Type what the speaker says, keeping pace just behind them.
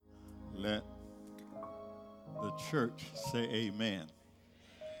Let the church say amen.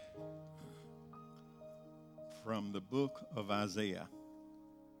 From the book of Isaiah.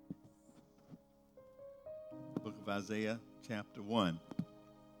 Book of Isaiah, chapter 1.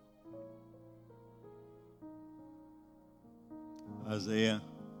 Isaiah,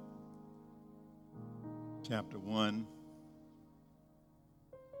 chapter 1,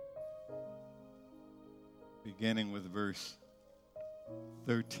 beginning with verse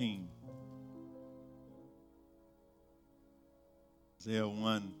 13. Isaiah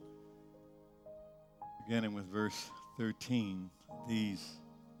 1, beginning with verse 13. These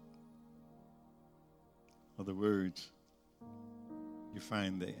are the words you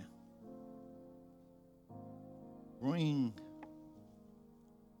find there. Bring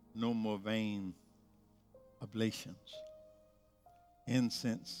no more vain oblations.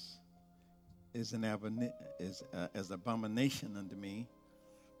 Incense is an abomination unto me.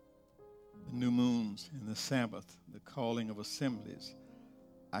 The new moons and the Sabbath, the calling of assemblies,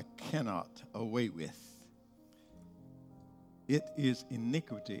 I cannot away with. It is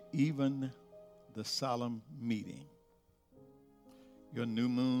iniquity, even the solemn meeting. Your new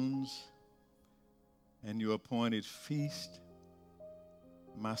moons and your appointed feast,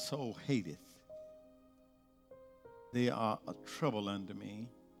 my soul hateth. They are a trouble unto me.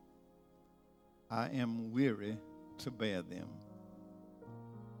 I am weary to bear them.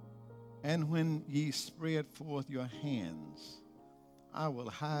 And when ye spread forth your hands, I will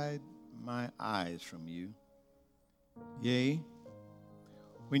hide my eyes from you. Yea,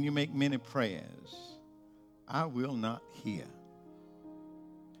 when you make many prayers, I will not hear.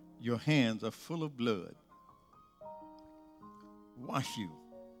 Your hands are full of blood. Wash you,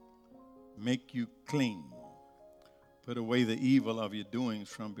 make you clean. Put away the evil of your doings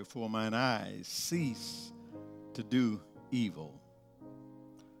from before mine eyes. Cease to do evil.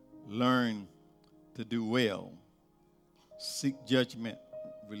 Learn to do well. Seek judgment.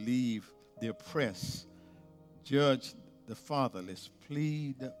 Relieve the oppressed. Judge the fatherless.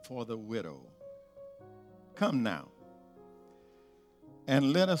 Plead for the widow. Come now,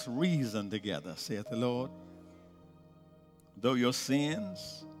 and let us reason together, saith the Lord. Though your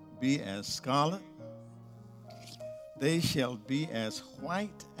sins be as scarlet, they shall be as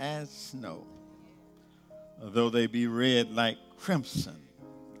white as snow. Though they be red like crimson,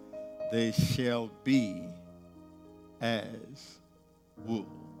 they shall be as wool.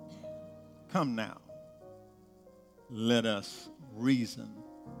 Come now, let us reason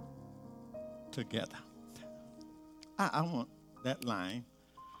together. I want that line.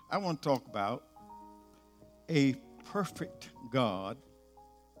 I want to talk about a perfect God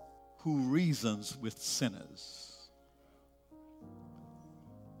who reasons with sinners.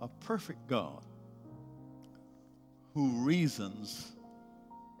 A perfect God who reasons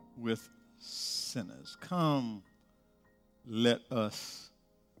with sinners. Come, let us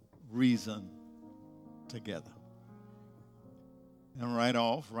reason together. And right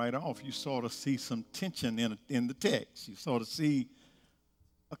off, you sort of see some tension in the text. You sort of see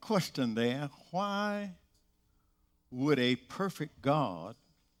a question there. Why would a perfect God,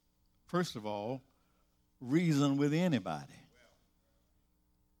 first of all, reason with anybody?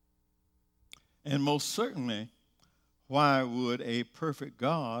 And most certainly, why would a perfect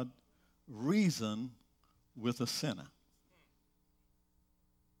God reason with a sinner?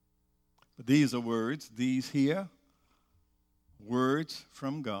 But these are words, these here, words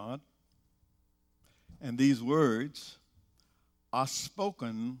from God. And these words are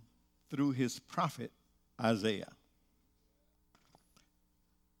spoken through his prophet Isaiah.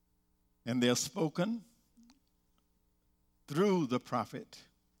 And they're spoken through the prophet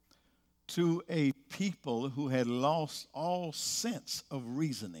to a people who had lost all sense of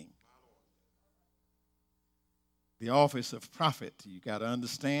reasoning. The office of prophet, you got to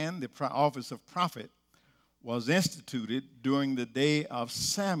understand, the office of prophet was instituted during the day of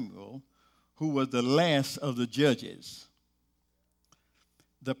Samuel, who was the last of the judges.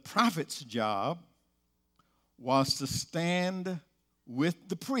 The prophet's job was to stand with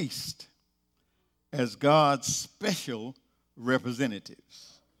the priest as God's special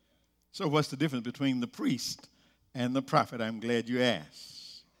representatives. So what's the difference between the priest and the prophet? I'm glad you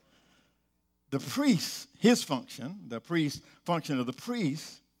asked. The priest, his function, function of the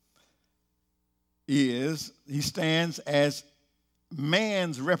priest is he stands as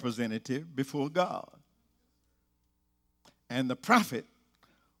man's representative before God. And the prophet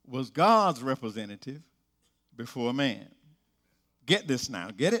was God's representative before man. Get this now,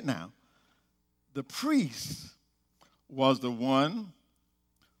 get it now. The priest was the one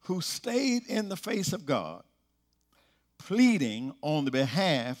who stayed in the face of God, pleading on the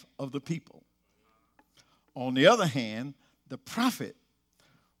behalf of the people. On the other hand, the prophet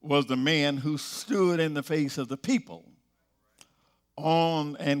was the man who stood in the face of the people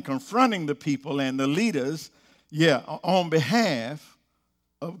and confronting the people and the leaders, on behalf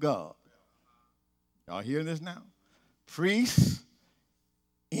of God. Y'all hearing this now? Priest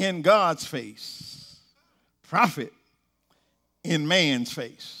in God's face, prophet in man's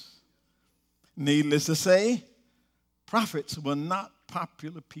face. Needless to say, prophets were not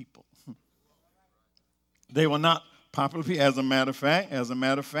popular people. They were not popular people. As a matter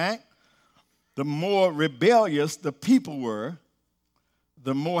of fact, the more rebellious the people were,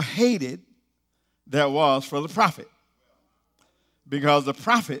 the more hated there was for the prophet. Because the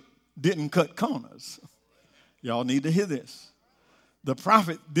prophet didn't cut corners. Y'all need to hear this. The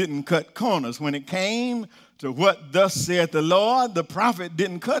prophet didn't cut corners. When it came to what thus saith the Lord, the prophet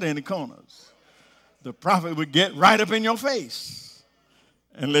didn't cut any corners. The prophet would get right up in your face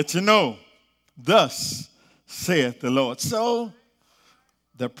and let you know, thus saith the Lord. So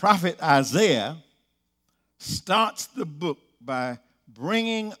the prophet Isaiah starts the book by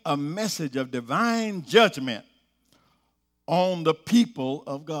bringing a message of divine judgment on the people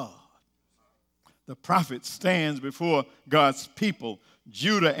of God. The prophet stands before God's people,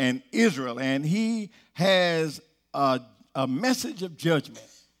 Judah and Israel, and he has a message of judgment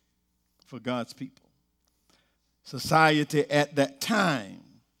for God's people. Society at that time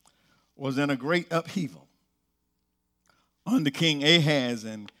was in a great upheaval. Under King Ahaz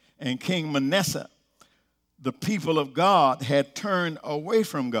and King Manasseh, the people of God had turned away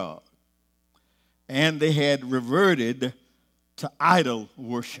from God, and they had reverted to idol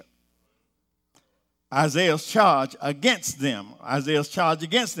worship. Isaiah's charge against them was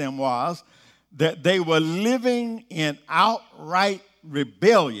that they were living in outright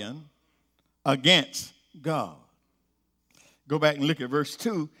rebellion against God. Go back and look at verse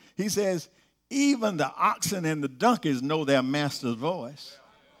 2. He says, even the oxen and the donkeys know their master's voice.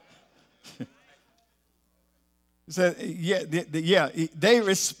 He said, they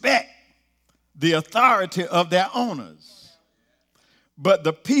respect the authority of their owners. But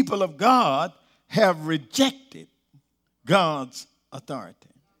the people of God have rejected God's authority.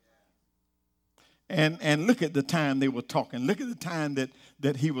 And look at the time they were talking. Look at the time that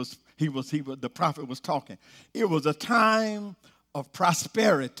the prophet was talking. It was a time of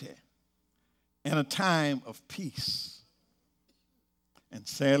prosperity and a time of peace. And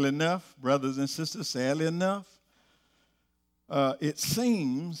sadly enough, brothers and sisters, it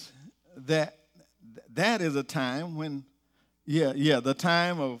seems that is a time when, the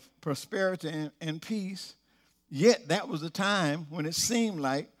time of prosperity and peace, yet that was a time when it seemed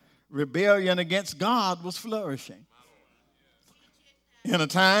like rebellion against God was flourishing. In a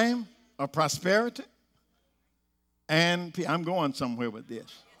time of prosperity and peace. I'm going somewhere with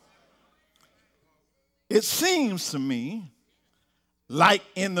this. It seems to me like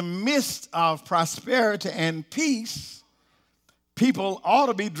in the midst of prosperity and peace, people ought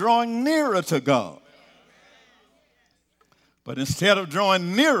to be drawing nearer to God. But instead of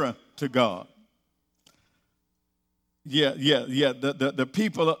drawing nearer to God, the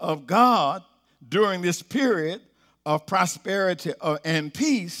people of God during this period of prosperity and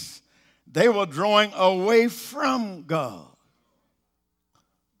peace, they were drawing away from God.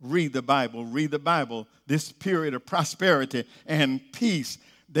 Read the Bible. This period of prosperity and peace,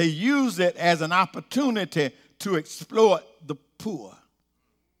 they used it as an opportunity to exploit the poor.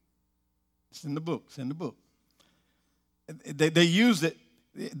 It's in the book. They used it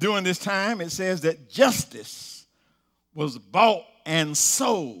during this time. It says that justice was bought and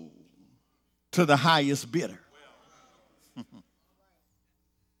sold to the highest bidder.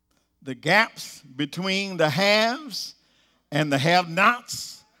 The gaps between the haves and the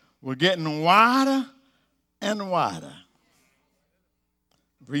have-nots were getting wider and wider.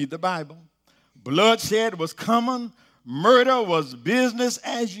 Read the Bible. Bloodshed was common. Murder was business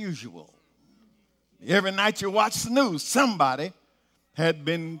as usual. Every night you watch the news, somebody had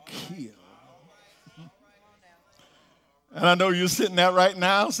been killed. And I know you're sitting there right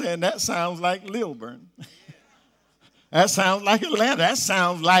now saying, that sounds like Lilburn. That sounds like Atlanta. That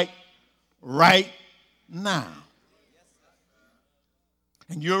sounds like right now.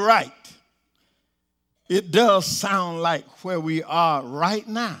 And you're right. It does sound like where we are right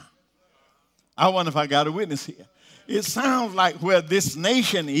now. I wonder if I got a witness here. It sounds like where this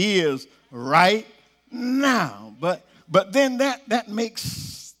nation is right now. But then that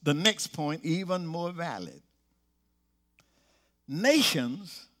makes the next point even more valid.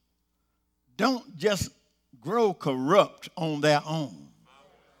 Nations don't just grow corrupt on their own.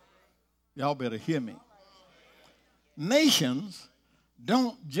 Y'all better hear me. nations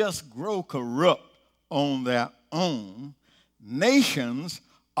don't just grow corrupt on their own. Nations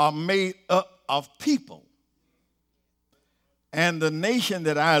are made up of people. And the nation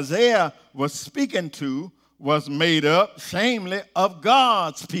that Isaiah was speaking to was made up, shamefully, of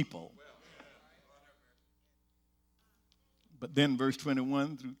God's people. But then verse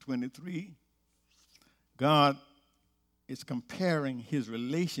 21 through 23, God is comparing his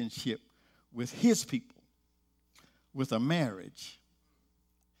relationship with his people with a marriage.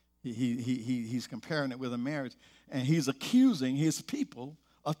 He's comparing it with a marriage, and he's accusing his people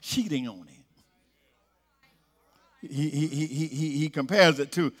of cheating on him. He compares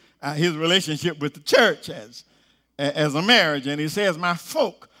it to his relationship with the church as a marriage, and he says, my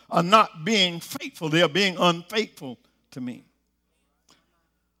folk are not being faithful, they are being unfaithful to me.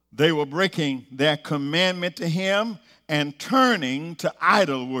 They were breaking their commandment to him and turning to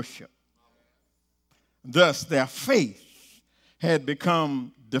idol worship. Thus, their faith had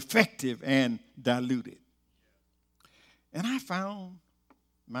become defective and diluted. And I found,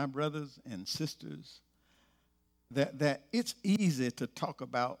 my brothers and sisters, that it's easy to talk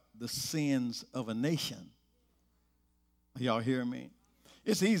about the sins of a nation. Y'all hear me?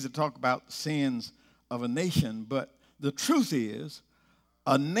 It's easy to talk about the sins of a nation, but the truth is,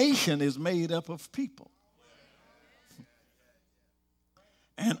 a nation is made up of people.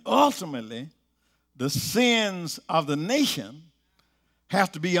 And ultimately, the sins of the nation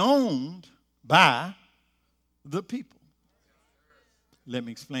have to be owned by the people. Let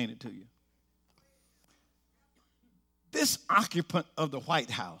me explain it to you. This occupant of the White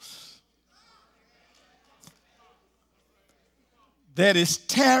House that is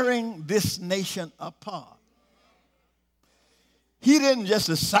tearing this nation apart, he didn't just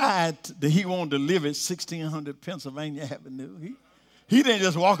decide that he wanted to live at 1600 Pennsylvania Avenue. He didn't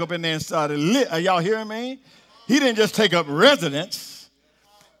just walk up in there and start are y'all hearing me? He didn't just take up residence.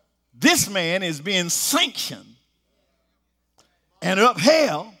 This man is being sanctioned and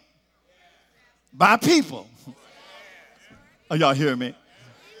upheld by people. Are y'all hearing me?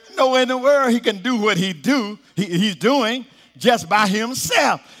 Nowhere in the world he can do what he's doing just by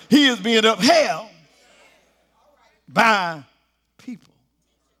himself. He is being upheld by people.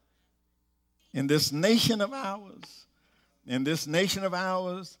 In this nation of ours,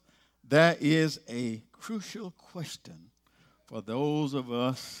 there is a crucial question for those of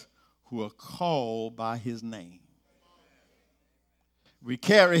us who are called by his name. We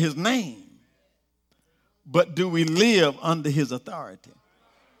carry his name, but do we live under his authority?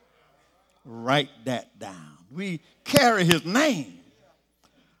 Write that down. We carry his name,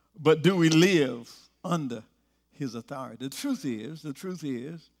 but do we live under his authority? The truth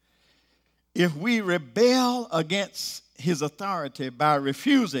is, if we rebel against his authority by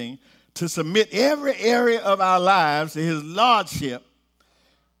refusing to submit every area of our lives to his lordship,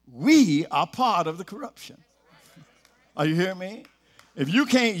 we are part of the corruption. Are you hearing me? If you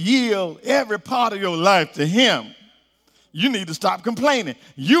can't yield every part of your life to him, you need to stop complaining.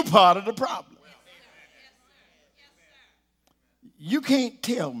 You part of the problem. You can't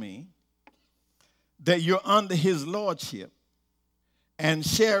tell me that you're under his lordship and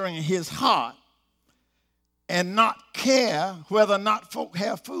sharing his heart and not care whether or not folk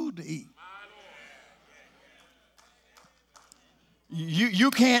have food to eat.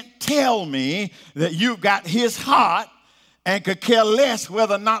 You can't tell me that you've got his heart and could care less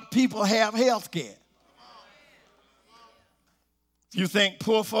whether or not people have health care. If you think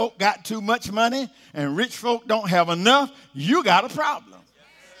poor folk got too much money and rich folk don't have enough, you got a problem.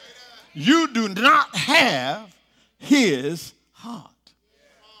 You do not have his heart.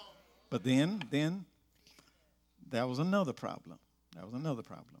 But then there was another problem.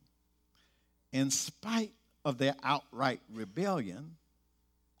 In spite of their outright rebellion,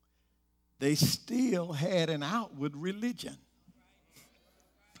 they still had an outward religion.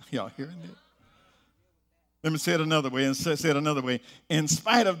 Y'all hearing that? Let me say it another way. In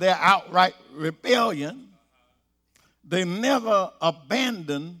spite of their outright rebellion, they never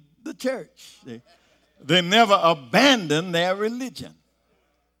abandoned the church. They never abandoned their religion.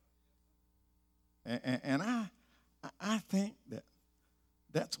 And I think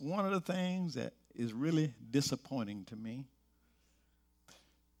that's one of the things that is really disappointing to me.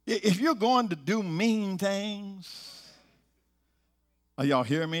 If you're going to do mean things, are y'all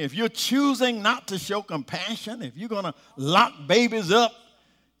hearing me? If you're choosing not to show compassion, if you're going to lock babies up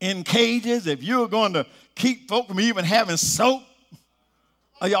in cages, if you're going to keep folk from even having soap,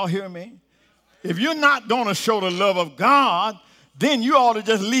 are y'all hearing me? If you're not going to show the love of God, then you ought to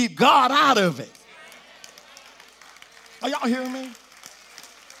just leave God out of it. Are y'all hearing me?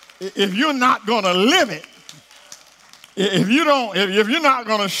 If you're not going to live it, If you're not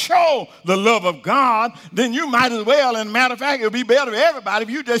going to show the love of God, then you might as well, and matter of fact, it would be better for everybody if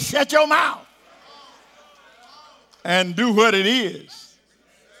you just shut your mouth and do what it is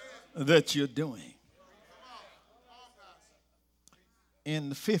that you're doing. In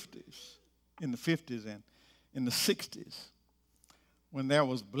the 50s and in the 60s, when there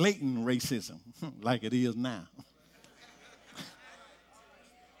was blatant racism, like it is now,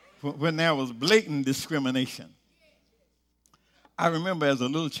 when there was blatant discrimination, I remember as a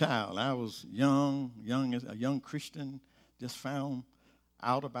little child, I was a young Christian, just found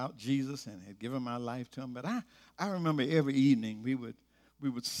out about Jesus and had given my life to him. But I remember every evening we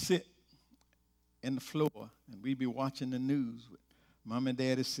would sit in the floor and we'd be watching the news. Mom and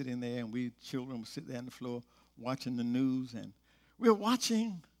Daddy sitting there, and we children would sit there on the floor watching the news. And we were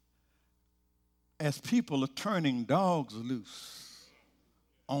watching as people are turning dogs loose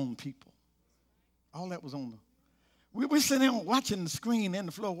on people. All that was on the. We were sitting there watching the screen in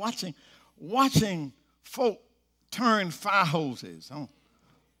the floor, watching folk turn fire hoses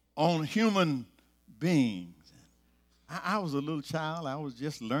on human beings. I was a little child. I was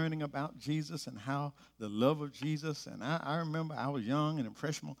just learning about Jesus and how the love of Jesus. And I remember I was young and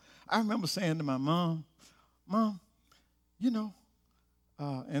impressionable. I remember saying to my mom, you know,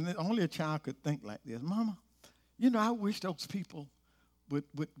 and only a child could think like this. Mama, you know, I wish those people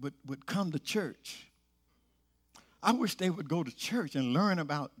would come to church. I wish they would go to church and learn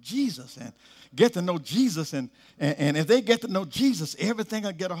about Jesus and get to know Jesus. And if they get to know Jesus, everything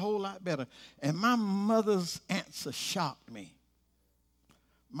will get a whole lot better. And my mother's answer shocked me.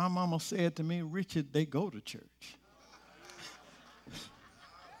 My mama said to me, Richard, they go to church.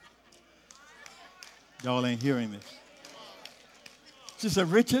 Y'all ain't hearing this. She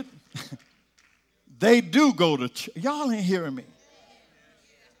said, Richard, they do go to church. Y'all ain't hearing me.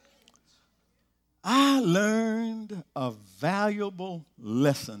 I learned a valuable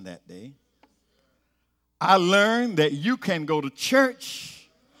lesson that day. I learned that you can go to church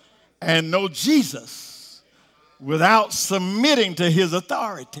and know Jesus without submitting to his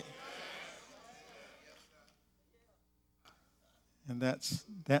authority. And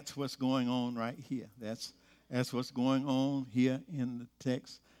that's what's going on right here. That's what's going on here in the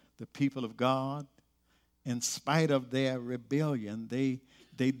text. The people of God, in spite of their rebellion, they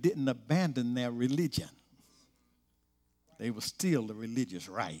didn't abandon their religion. They were still the religious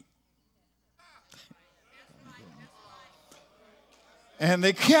right. And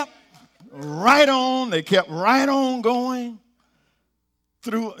they kept right on going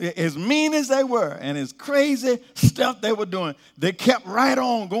through, as mean as they were and as crazy stuff they were doing. They kept right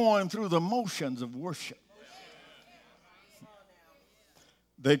on going through the motions of worship.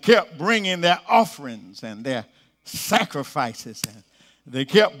 They kept bringing their offerings and their sacrifices, and they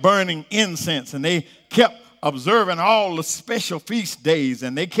kept burning incense, and they kept observing all the special feast days,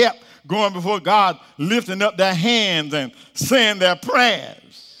 and they kept going before God, lifting up their hands and saying their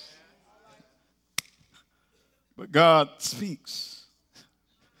prayers. But God speaks.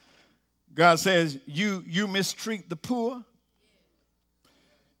 God says, you mistreat the poor.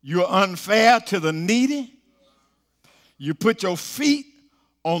 You're unfair to the needy. You put your feet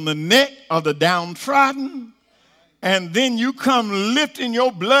on the neck of the downtrodden. And then you come lifting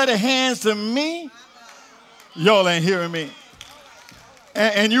your bloody hands to me. Y'all ain't hearing me.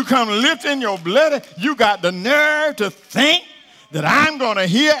 And you come lifting your bloody, you got the nerve to think that I'm going to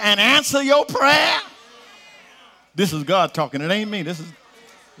hear and answer your prayer. This is God talking. It ain't me. This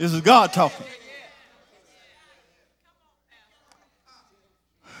is God talking.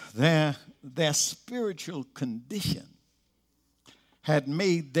 Their spiritual condition had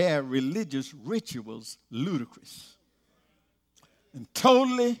made their religious rituals ludicrous and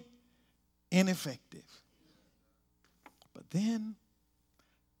totally ineffective. But then,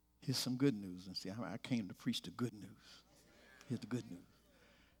 here's some good news. And see, I came to preach the good news. Here's the good news.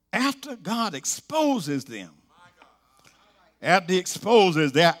 After God exposes them, after he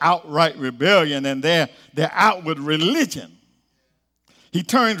exposes their outright rebellion and their outward religion, he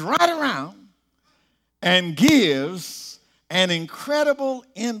turns right around and gives an incredible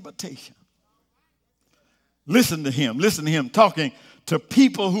invitation. Listen to him talking to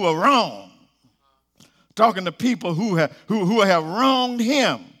people who are wrong, talking to people who have wronged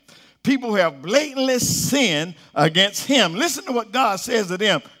him, people who have blatantly sinned against him. Listen to what God says to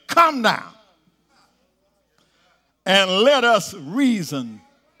them. Come down and let us reason.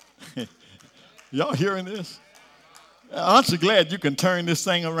 Y'all hearing this? Aren't you glad you can turn this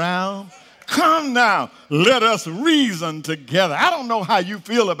thing around? Come now, let us reason together. I don't know how you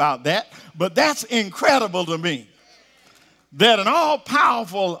feel about that, but that's incredible to me. That an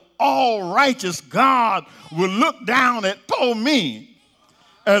all-powerful, all righteous God will look down at poor me,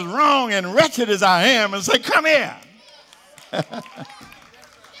 as wrong and wretched as I am, and say, come here.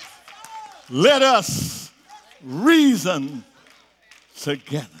 Let us reason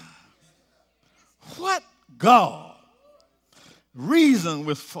together. What God reason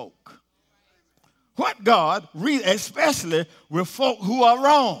with folk? What God, especially with folk who are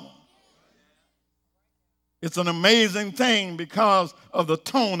wrong? It's an amazing thing because of the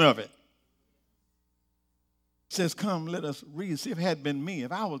tone of it. It says, come, let us reason. See, if it had been me,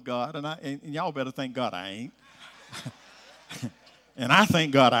 if I was God, and y'all better thank God I ain't. And I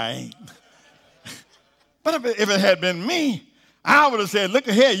thank God I ain't. But if it had been me, I would have said, look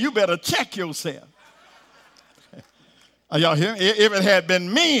ahead, you better check yourself. Are y'all hearing? If it had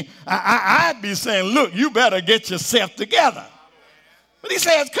been me, I'd be saying, look, you better get yourself together. But he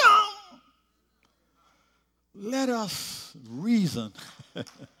says, come, let us reason.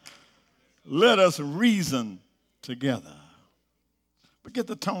 Let us reason together. But get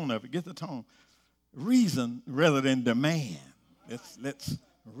the tone of it, get the tone. Reason rather than demand. Let's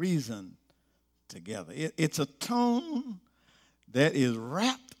reason together. It's a tone that is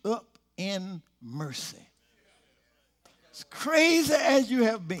wrapped up in mercy. As crazy as you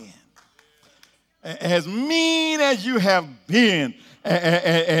have been, as mean as you have been,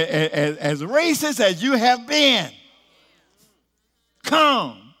 as racist as you have been,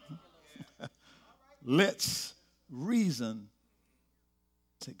 come, let's reason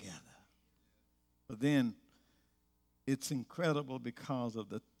together. But then it's incredible because of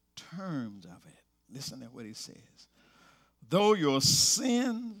the terms of it. Listen to what he says. Though your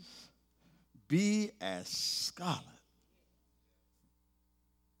sins be as scarlet,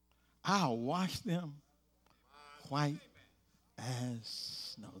 I'll wash them white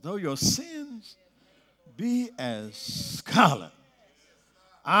as snow. Though your sins be as scarlet,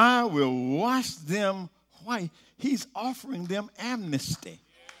 I will wash them white. He's offering them amnesty.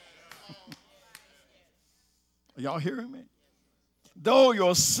 Are y'all hearing me? Though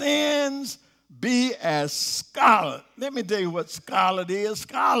your sins be as scarlet. Let me tell you what scarlet is.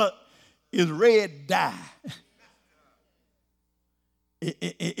 Scarlet is red dye.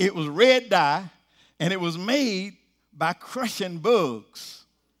 It was red dye, and it was made by crushing bugs.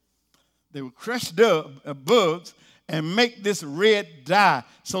 They would crush bugs and make this red dye.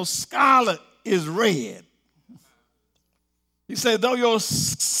 So scarlet is red. He said, though your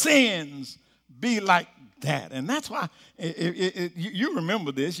sins be like that. And that's why you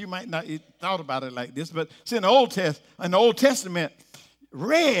remember this. You might not have thought about it like this, but see, in the Old Testament,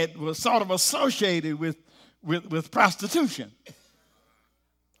 red was sort of associated with prostitution.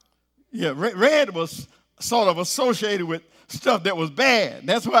 Yeah, red was sort of associated with stuff that was bad.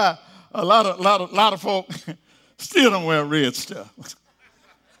 That's why a lot of folk still don't wear red stuff.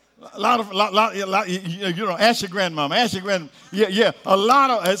 Ask your grandmama, ask your grandma. Yeah. A lot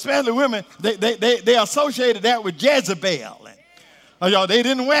of, especially women, they associated that with Jezebel. And, they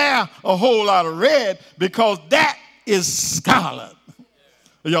didn't wear a whole lot of red because that is scarlet.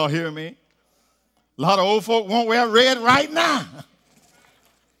 Y'all hear me? A lot of old folk won't wear red right now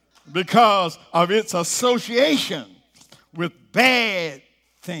because of its association with bad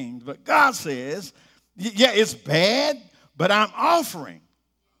things. But God says, yeah, it's bad, but I'm offering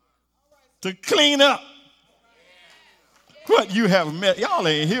to clean up what you have met. Y'all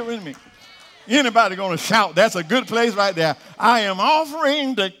ain't hearing me. Anybody going to shout? That's a good place right there. I am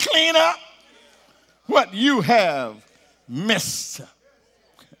offering to clean up what you have messed up.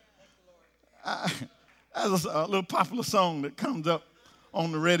 That's a little popular song that comes up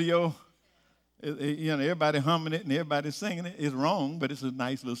on the radio. Everybody humming it and everybody singing it. It's wrong, but it's a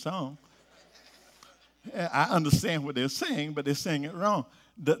nice little song. I understand what they're saying, but they're saying it wrong.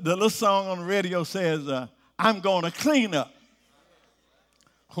 The little song on the radio says, I'm going to clean up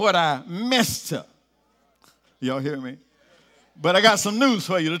what I messed up. Y'all hear me? But I got some news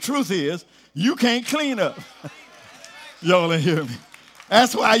for you. The truth is, you can't clean up. Y'all ain't hear me.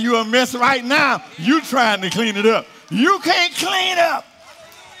 That's why you're a mess right now. You trying to clean it up. You can't clean up.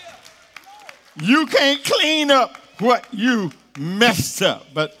 You can't clean up what you messed up.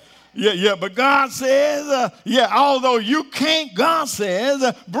 But but God says, although you can't, God says,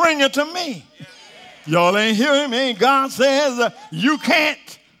 bring it to me. Y'all ain't hearing me. God says, you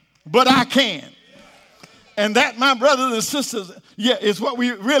can't, but I can. And that, my brothers and sisters, is what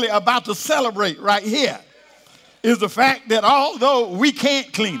we really about to celebrate right here, is the fact that although we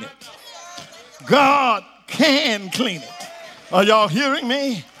can't clean it, God can clean it. Are y'all hearing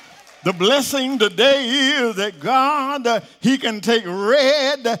me? The blessing today is that God, he can take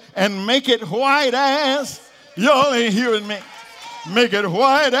red and make it white as, y'all ain't hearing me. Make it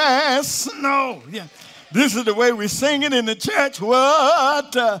white as snow. Yeah. This is the way we sing it in the church.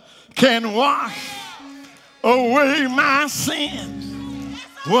 What can wash away my sins?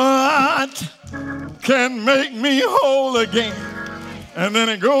 What can make me whole again? And then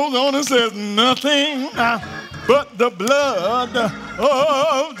it goes on and says, nothing but the blood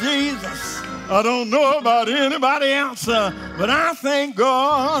of Jesus. I don't know about anybody else, but I thank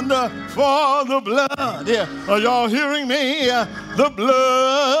God for the blood. Yeah. Are y'all hearing me? The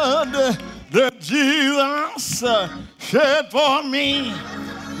blood that Jesus shed for me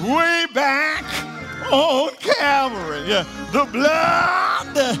way back on Calvary. Yeah. The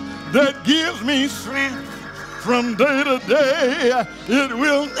blood that gives me strength from day to day. It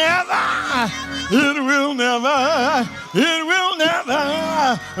will never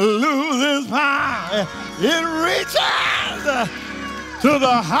lose its power. It reaches to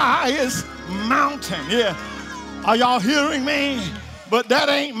the highest mountain. Yeah. Are y'all hearing me? But that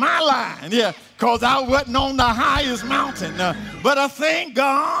ain't my line. Yeah. Because I wasn't on the highest mountain. But I thank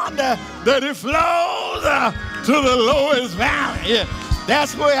God that it flows to the lowest valley. Yeah.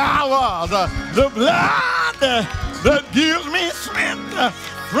 That's where I was. The blood that gives me strength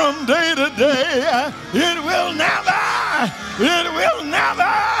from day to day. It will never, yes,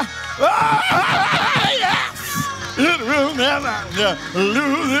 it will never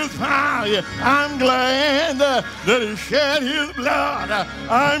lose its power. I'm glad that he shed his blood.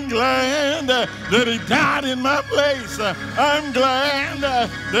 I'm glad that he died in my place. I'm glad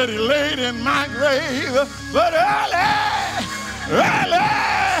that he laid in my grave. But early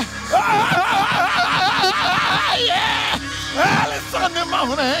Sunday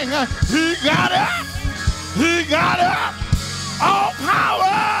morning, he got up, all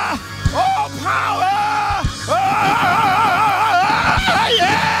power, all power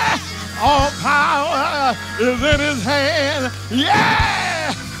is in his hand,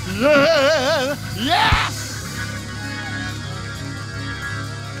 yes. Yeah.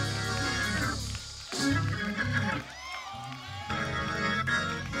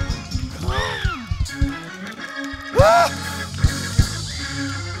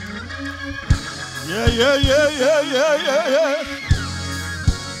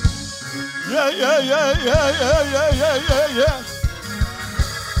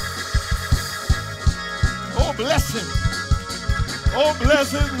 Oh, bless him. Oh,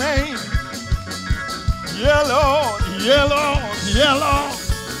 bless his name. Yeah, Lord.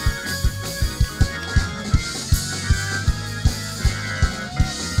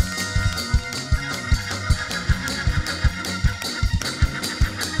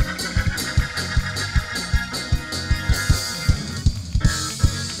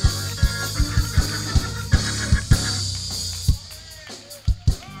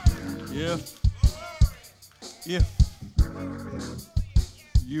 If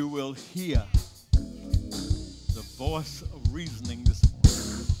you will hear the voice of reasoning this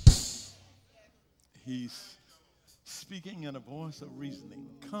morning, he's speaking in a voice of reasoning.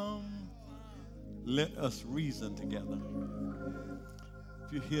 Come, let us reason together.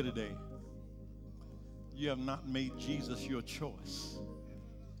 If you're here today, you have not made Jesus your choice.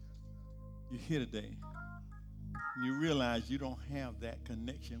 You're here today, and you realize you don't have that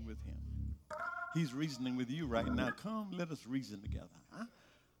connection with him. He's reasoning with you right now. Come, let us reason together.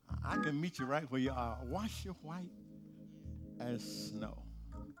 I can meet you right where you are. Wash your white as snow.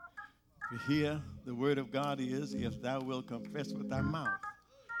 If you hear the word of God is, if thou wilt confess with thy mouth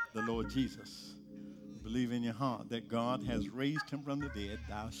the Lord Jesus, believe in your heart that God has raised him from the dead,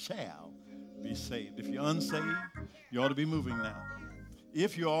 thou shalt be saved. If you're unsaved, you ought to be moving now.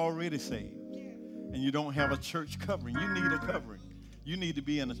 If you're already saved and you don't have a church covering, you need a covering. You need to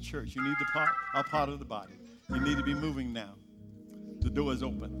be in a church. You need to be a part of the body. You need to be moving now. The door is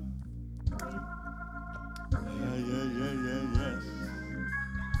open. Yes.